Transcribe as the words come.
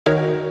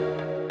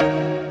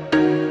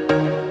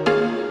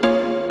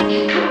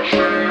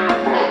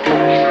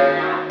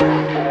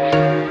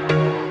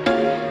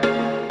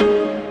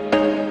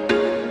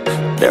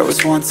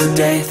once a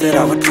day that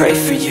I would pray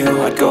for you.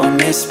 I'd go and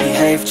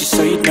misbehave just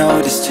so you'd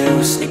notice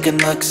too. Sneaking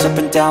looks up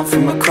and down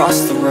from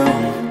across the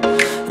room.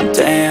 And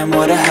damn,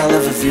 what a hell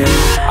of a view.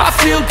 I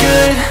feel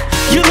good,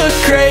 you look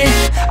great,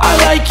 I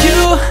like you,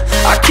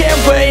 I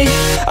can't wait.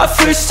 A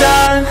first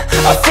time,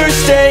 a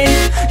first date,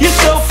 you're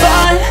so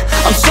fine,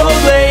 I'm so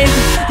late.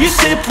 You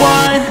sip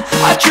wine,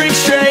 I drink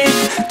straight,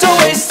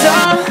 don't waste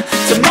time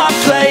to my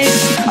place.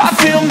 I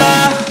feel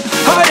my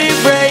heart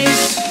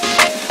erase,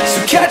 so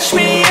catch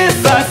me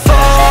if I fall.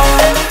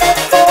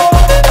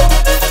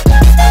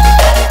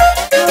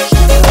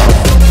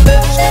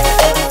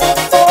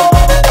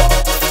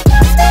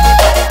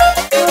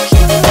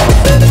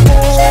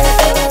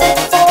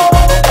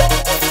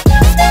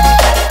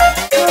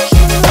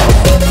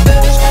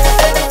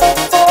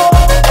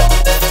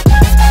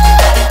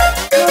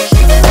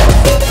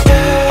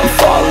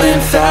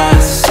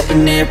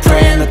 Sitting here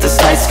praying that this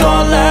night's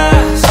gonna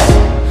last.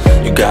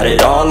 You got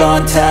it all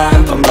on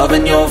tap, I'm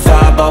loving your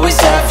vibe, always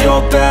have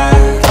your back.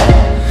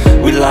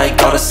 We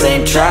like all the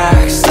same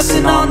tracks,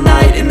 listen all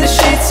night in the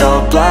sheets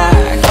all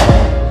black.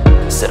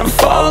 Said I'm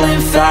falling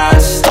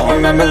fast, don't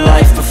remember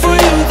life before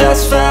you,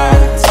 that's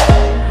fact.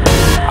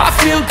 I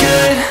feel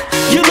good,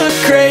 you look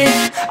great,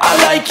 I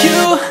like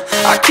you,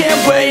 I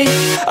can't wait.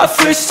 A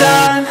first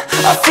time,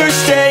 a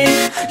first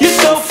date, you're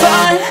so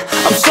fine,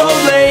 I'm so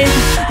late.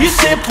 You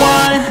sip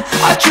wine,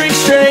 I drink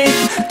straight,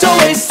 don't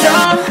waste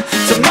time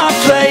to my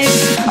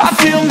place. I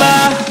feel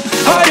my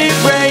heart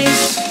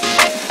erase,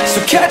 so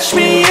catch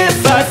me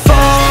if I fall.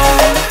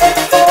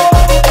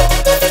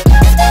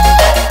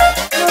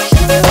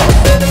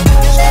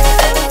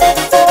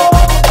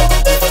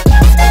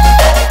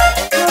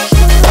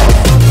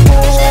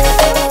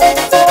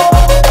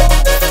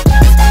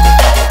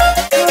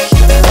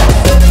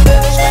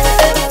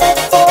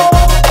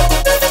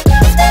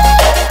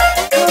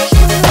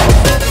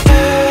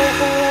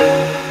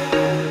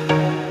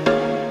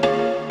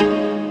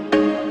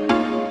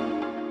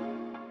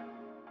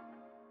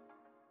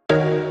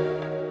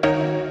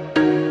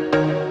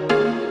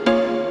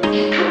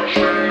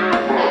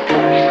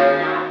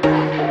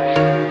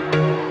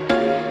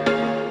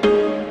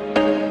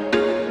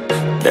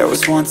 There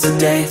was once a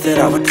day that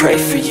I would pray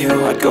for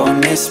you. I'd go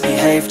and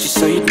misbehave just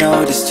so you'd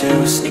notice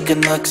too.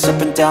 Sneaking looks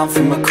up and down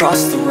from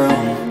across the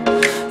room.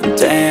 And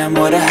damn,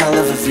 what a hell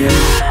of a view.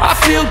 I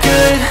feel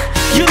good,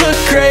 you look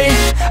great,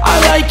 I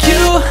like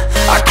you,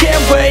 I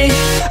can't wait.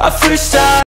 A first time